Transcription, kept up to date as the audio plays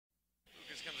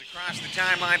Across the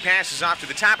timeline, passes off to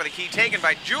the top of the key, taken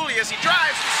by Julius. He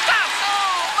drives and stops.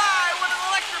 Oh, my, what an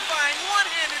electrifying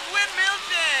one-handed windmill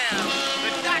jam. The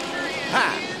doctor is...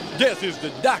 Hi, this is the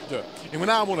doctor. And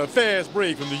when I want a fast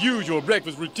break from the usual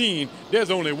breakfast routine, there's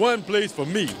only one place for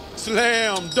me.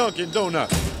 Slam Dunkin'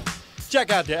 Donuts.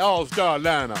 Check out the all-star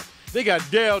lineup. They got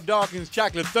Dale Dawkins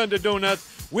Chocolate Thunder Donuts,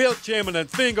 Wilt Chamberlain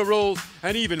Finger Rolls,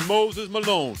 and even Moses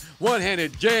Malone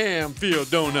one-handed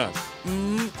jam-filled donuts.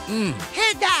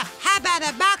 Hey, Doc, how about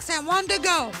a box and one to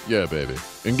go? Yeah, baby.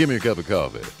 And give me a cup of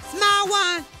coffee. Small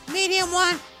one, medium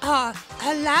one, or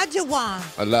a larger one?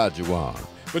 A larger one.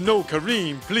 But no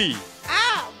Kareem, please.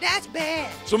 Oh, that's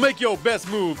bad. So make your best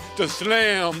move to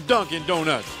Slam Dunkin'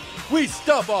 Donuts. We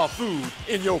stuff our food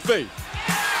in your face.